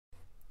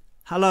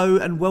Hello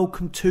and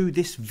welcome to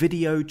this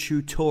video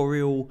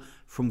tutorial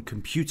from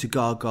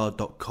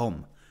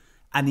Computergaga.com,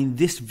 and in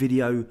this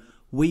video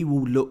we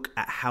will look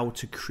at how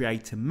to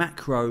create a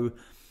macro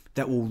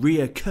that will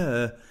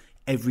reoccur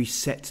every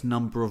set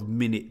number of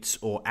minutes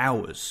or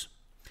hours.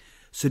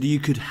 So that you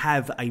could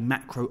have a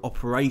macro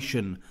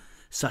operation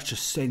such as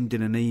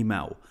sending an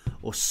email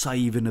or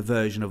saving a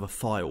version of a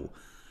file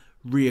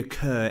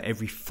reoccur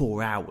every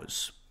 4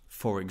 hours,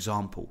 for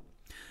example.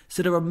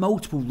 So there are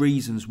multiple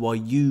reasons why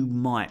you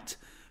might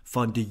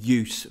find a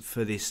use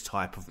for this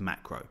type of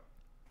macro.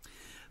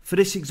 For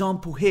this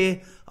example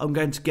here, I'm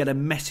going to get a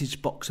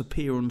message box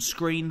appear on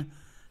screen,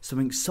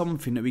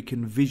 something that we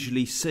can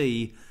visually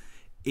see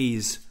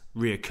is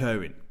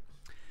reoccurring.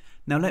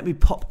 Now let me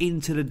pop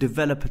into the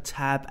developer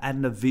tab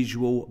and the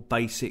visual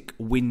basic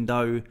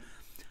window,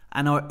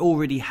 and I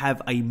already have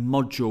a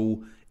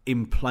module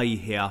in play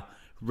here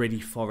ready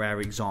for our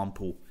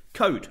example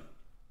code.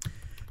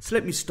 So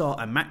let me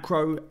start a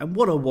macro, and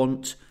what I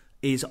want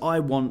is I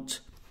want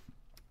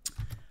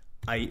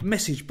a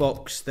message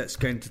box that's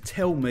going to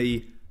tell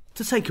me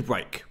to take a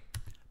break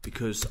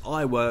because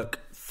I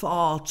work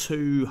far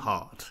too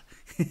hard,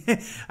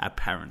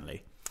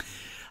 apparently.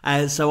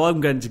 So I'm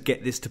going to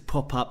get this to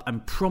pop up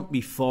and prompt me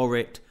for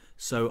it,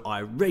 so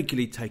I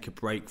regularly take a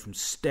break from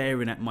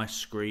staring at my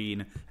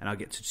screen and I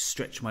get to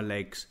stretch my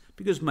legs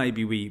because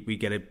maybe we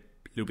get a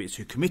little bit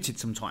too committed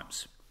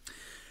sometimes.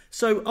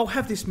 So I'll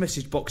have this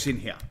message box in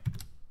here.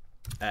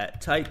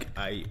 Take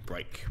a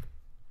break.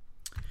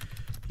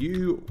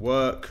 You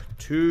work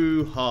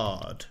too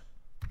hard.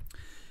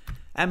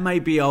 And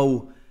maybe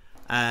I'll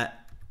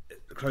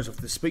close off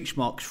the speech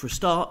marks for a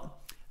start.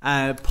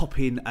 Pop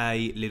in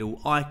a little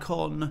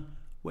icon.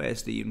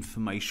 Where's the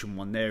information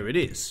one? There it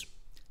is.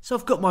 So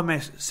I've got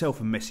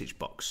myself a message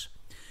box.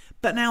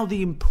 But now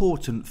the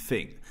important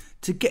thing,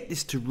 to get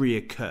this to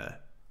reoccur.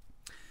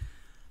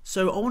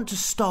 So I want to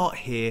start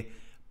here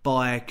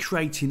by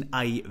creating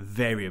a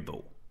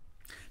variable.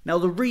 Now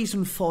the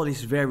reason for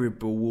this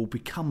variable will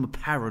become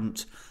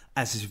apparent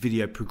as this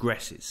video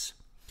progresses.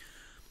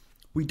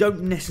 We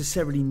don't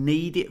necessarily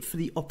need it for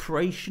the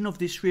operation of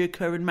this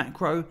reoccurring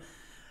macro,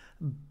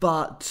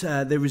 but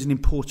there is an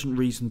important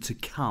reason to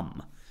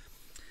come.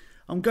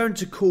 I'm going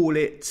to call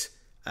it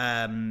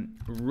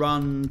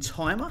run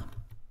timer,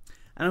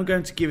 and I'm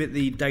going to give it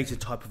the data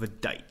type of a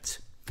date.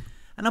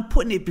 And I'm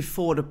putting it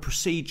before the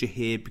procedure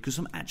here because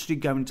I'm actually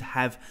going to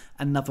have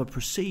another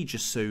procedure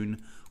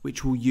soon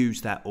which will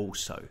use that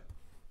also.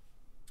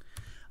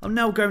 I'm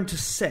now going to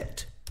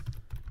set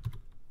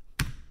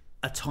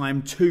a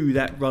time to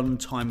that run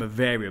timer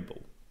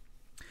variable.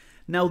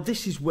 Now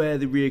this is where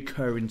the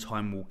reoccurring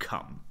time will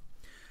come.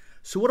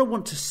 So what I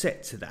want to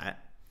set to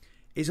that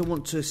is I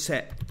want to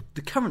set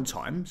the current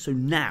time, so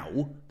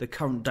now the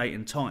current date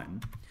and time,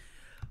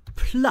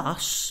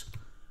 plus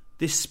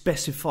this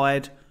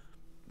specified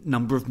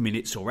number of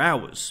minutes or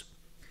hours.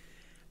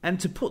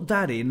 And to put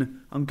that in,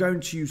 I'm going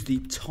to use the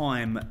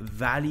time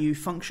value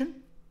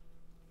function.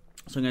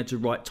 So I'm going to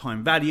write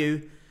time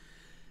value,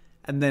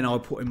 and then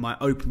I'll put in my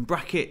open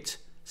bracket,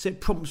 so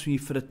it prompts me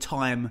for the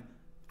time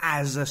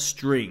as a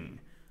string.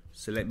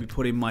 So let me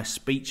put in my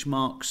speech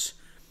marks,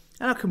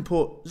 and I can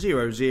put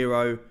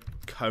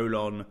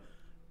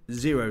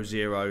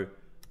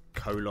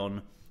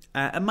 00:00:00,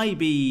 and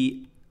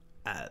maybe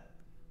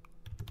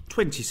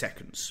 20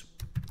 seconds.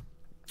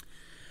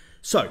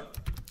 So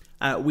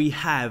we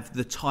have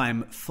the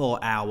time for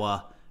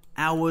our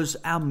hours,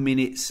 our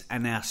minutes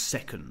and our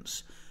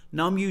seconds.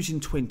 Now I'm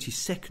using 20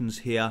 seconds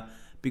here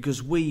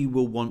because we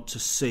will want to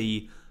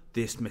see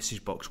this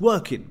message box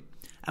working,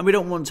 and we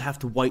don't want to have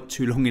to wait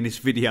too long in this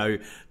video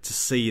to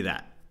see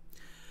that.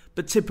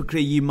 But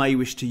typically you may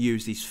wish to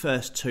use these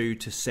first two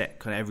to set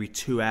kind of every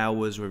 2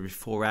 hours or every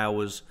 4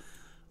 hours,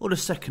 or the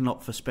second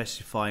lot for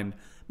specifying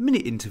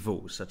minute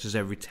intervals such as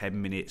every 10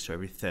 minutes or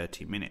every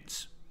 30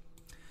 minutes.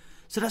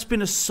 So that's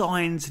been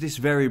assigned to this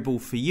variable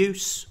for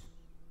use.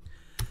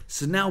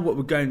 So now what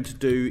we're going to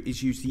do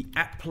is use the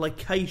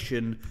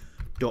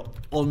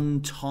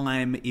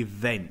application.ontime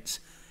event.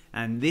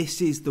 And this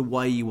is the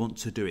way you want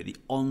to do it, the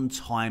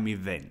on-time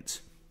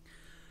event.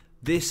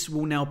 This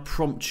will now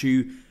prompt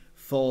you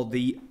for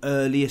the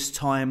earliest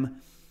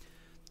time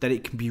that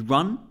it can be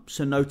run.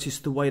 So notice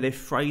the way they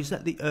phrase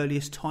that, the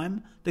earliest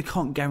time. They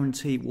can't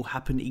guarantee it will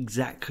happen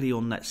exactly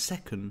on that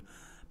second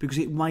because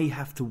it may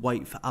have to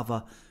wait for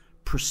other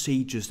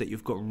procedures that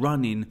you've got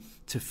running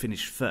to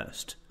finish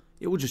first.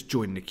 It will just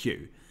join the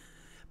queue,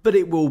 but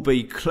it will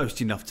be close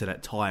enough to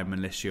that time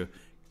unless you've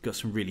got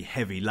some really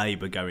heavy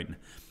labour going.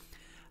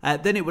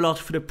 Then it will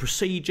ask for the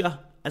procedure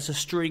as a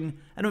string,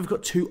 and we've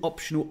got two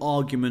optional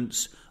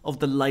arguments of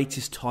the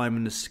latest time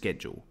in the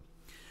schedule.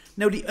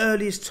 Now the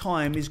earliest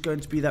time is going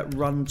to be that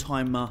run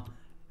timer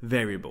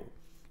variable.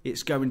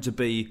 It's going to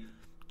be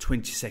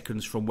 20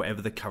 seconds from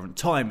whatever the current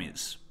time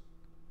is.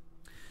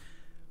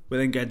 We're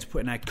then going to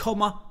put in a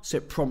comma, so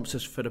it prompts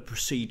us for the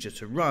procedure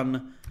to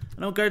run,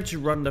 and I'm going to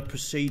run the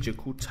procedure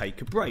called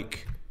take a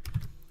break,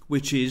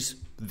 which is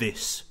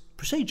this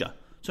procedure.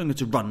 So I'm going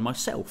to run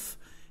myself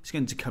it's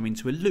going to come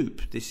into a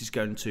loop. This is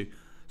going to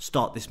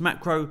start this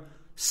macro,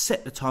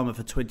 set the timer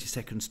for 20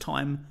 seconds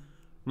time,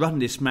 run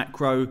this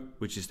macro,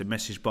 which is the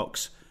message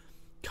box,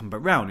 come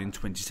back round in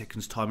 20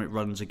 seconds time, it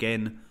runs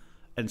again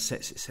and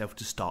sets itself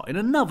to start in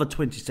another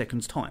 20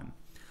 seconds time.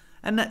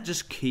 And that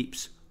just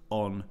keeps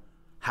on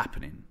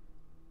happening.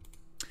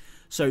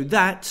 So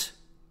that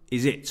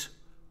is it.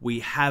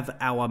 We have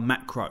our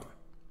macro.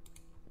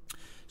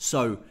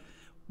 So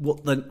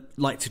what I'd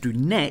like to do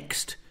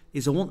next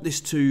is I want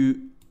this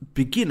to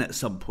begin at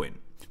some point.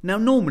 Now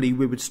normally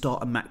we would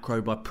start a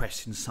macro by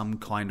pressing some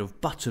kind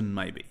of button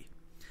maybe,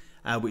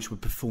 which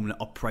would perform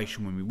the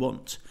operation when we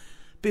want.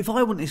 But if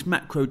I want this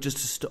macro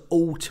just to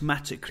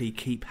automatically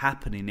keep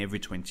happening every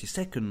 20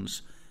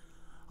 seconds,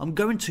 I'm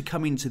going to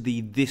come into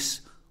the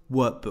this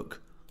workbook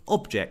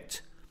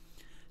object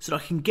so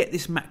that I can get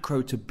this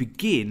macro to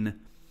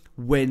begin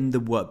when the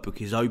workbook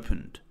is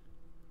opened.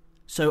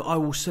 So I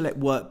will select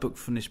workbook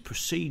from this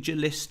procedure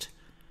list,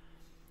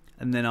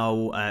 and then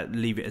I'll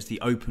leave it as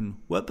the open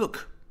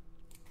workbook.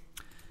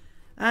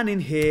 And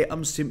in here,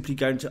 I'm simply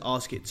going to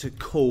ask it to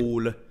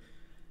call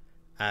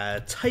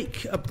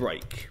take a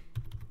break.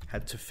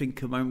 Had to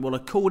think a moment what I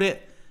called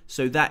it.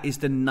 So that is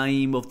the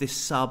name of this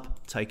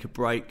sub, take a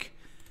break.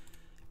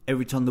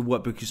 Every time the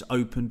workbook is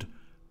opened,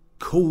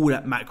 call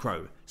that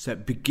macro. So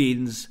it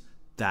begins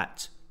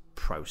that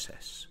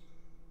process.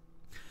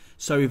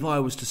 So if I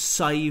was to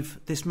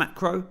save this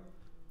macro,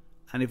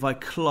 and if I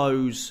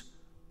close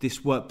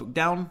this workbook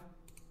down,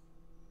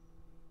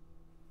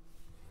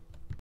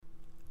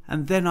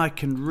 and then I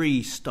can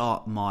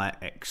restart my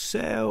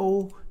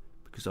Excel,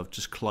 because I've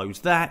just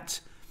closed that,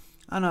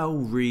 and I'll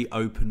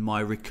reopen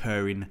my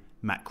recurring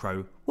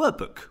macro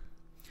workbook.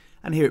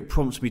 And here it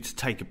prompts me to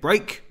take a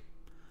break.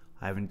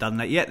 I haven't done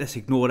that yet, let's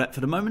ignore that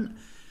for the moment.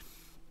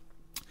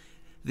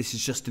 This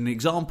is just an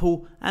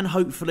example, and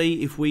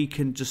hopefully if we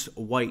can just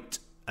wait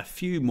a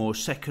few more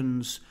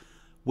seconds,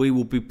 we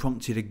will be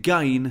prompted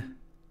again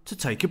to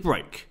take a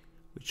break,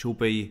 which will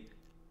be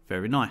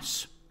very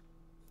nice.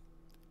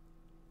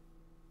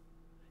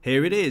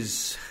 Here it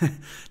is.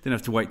 Didn't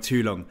have to wait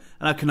too long.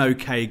 And I can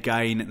OK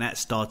again, and that's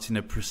starting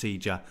a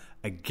procedure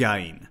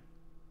again.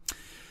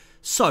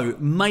 So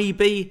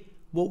maybe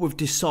what we've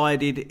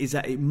decided is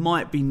that it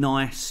might be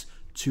nice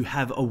to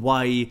have a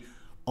way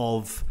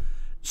of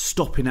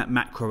stopping that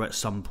macro at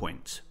some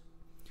point.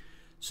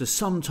 So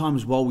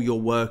sometimes while you're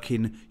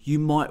working, you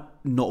might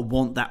not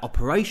want that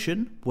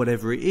operation,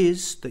 whatever it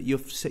is that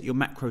you've set your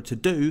macro to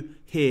do,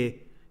 here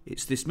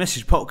it's this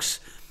message box,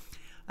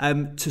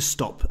 to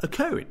stop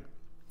occurring.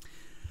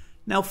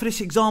 Now for this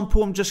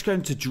example, I'm just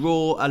going to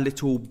draw a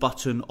little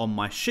button on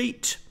my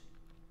sheet,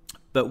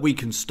 but we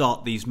can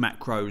start these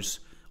macros,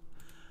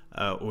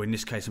 or in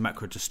this case a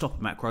macro to stop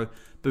a macro,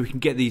 but we can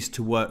get these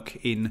to work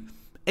in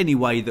any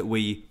way that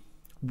we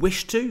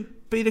wish to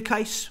be the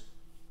case.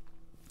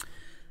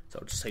 So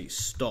I'll just say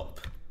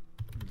stop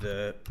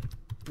the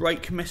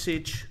break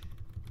message.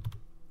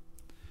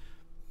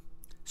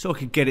 So I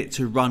could get it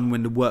to run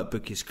when the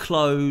workbook is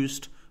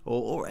closed,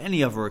 or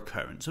any other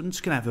occurrence. I'm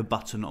just going to have a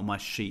button on my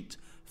sheet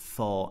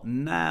for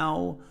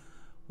now.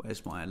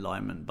 Where's my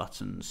alignment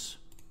buttons?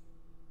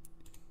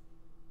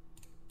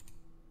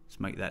 Let's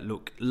make that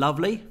look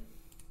lovely.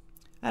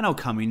 And I'll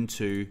come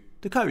into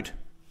the code.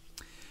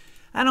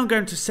 And I'm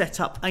going to set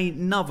up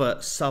another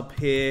sub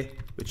here,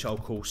 which I'll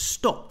call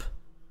stop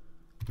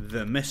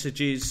the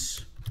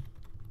messages.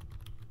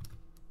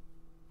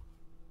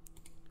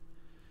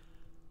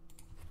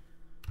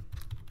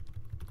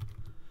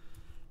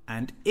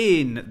 And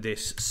in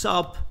this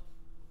sub,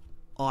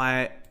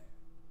 I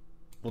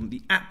want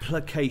the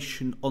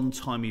application on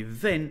time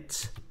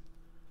event,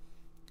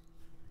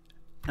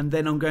 and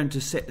then I'm going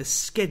to set the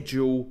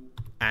schedule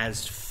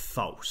as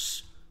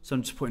false. So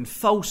I'm just putting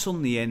false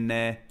on the end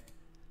there,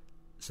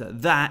 so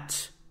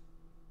that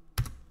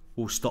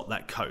will stop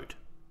that code.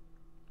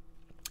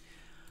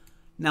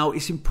 Now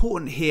it's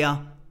important here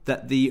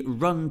that the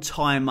run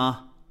timer,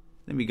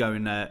 let me go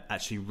and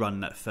actually run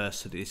that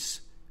first so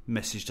this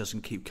message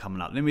doesn't keep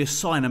coming up. Let me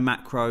assign a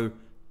macro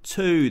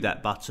to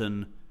that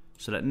button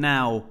so that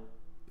now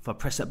if I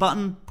press that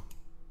button,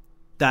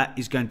 that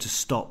is going to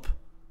stop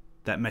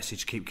that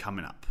message keep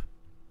coming up.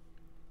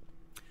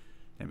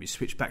 Let me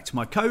switch back to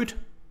my code.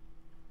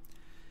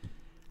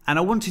 And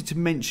I wanted to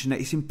mention that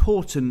it's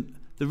important,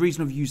 the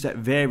reason I've used that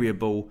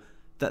variable,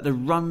 that the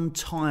run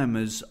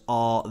timers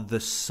are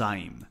the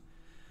same.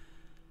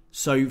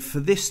 So for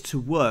this to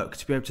work,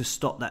 to be able to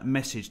stop that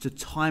message, the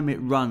time it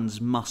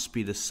runs must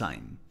be the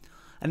same.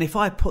 And if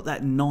I put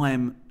that now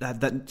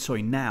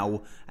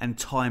and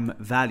time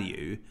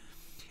value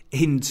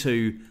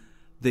into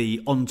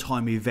the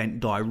on-time event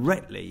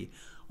directly,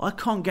 I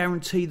can't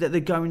guarantee that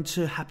they're going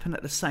to happen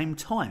at the same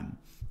time,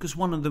 because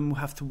one of them will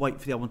have to wait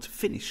for the other one to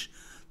finish.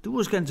 They're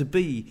always going to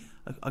be,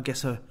 I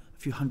guess, a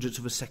few hundredths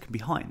of a second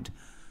behind.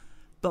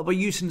 But by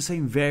using the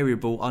same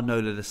variable, I know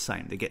they're the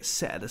same. They get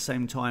set at the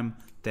same time,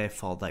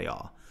 therefore they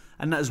are.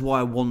 And that is why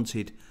I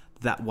wanted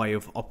that way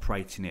of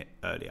operating it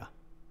earlier.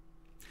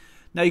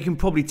 Now you can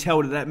probably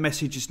tell that that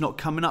message is not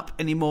coming up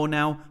anymore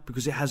now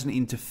because it hasn't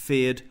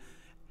interfered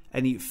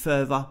any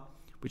further,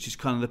 which is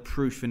kind of the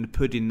proof in the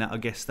pudding that I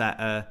guess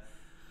that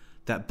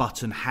that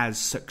button has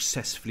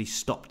successfully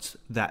stopped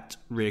that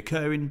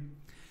reoccurring.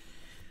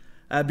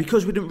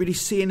 Because we didn't really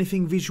see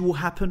anything visual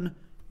happen,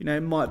 you know,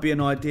 it might be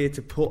an idea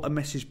to put a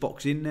message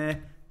box in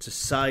there to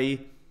say,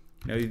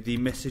 you know, the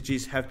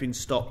messages have been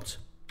stopped.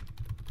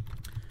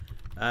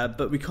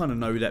 But we kind of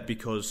know that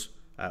because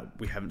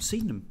we haven't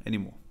seen them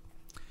anymore.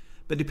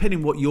 But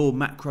depending what your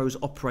macro's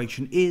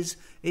operation is,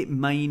 it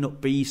may not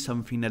be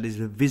something that is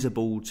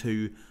visible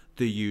to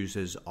the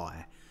user's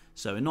eye.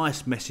 So a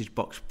nice message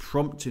box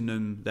prompting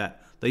them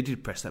that they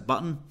did press that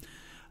button,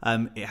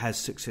 it has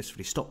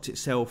successfully stopped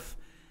itself,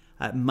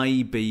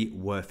 may be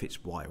worth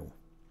its while.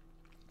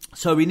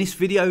 So in this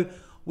video,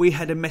 we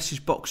had a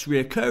message box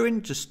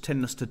reoccurring, just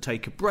telling us to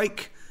take a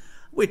break,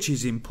 which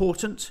is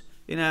important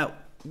in our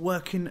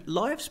working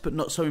lives, but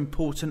not so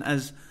important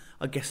as,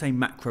 I guess, a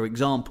macro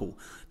example.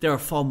 There are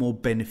far more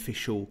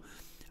beneficial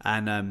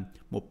and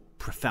more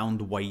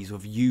profound ways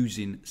of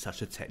using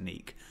such a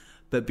technique.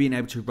 But being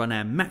able to run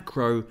our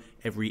macro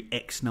every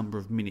X number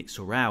of minutes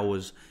or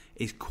hours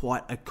is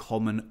quite a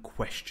common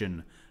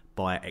question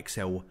by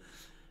Excel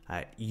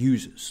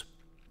users.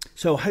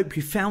 So I hope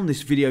you found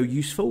this video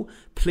useful.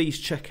 Please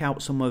check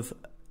out some of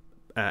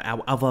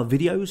our other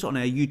videos on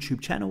our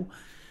YouTube channel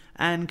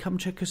and come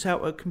check us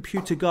out at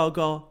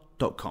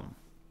Computergaga.com.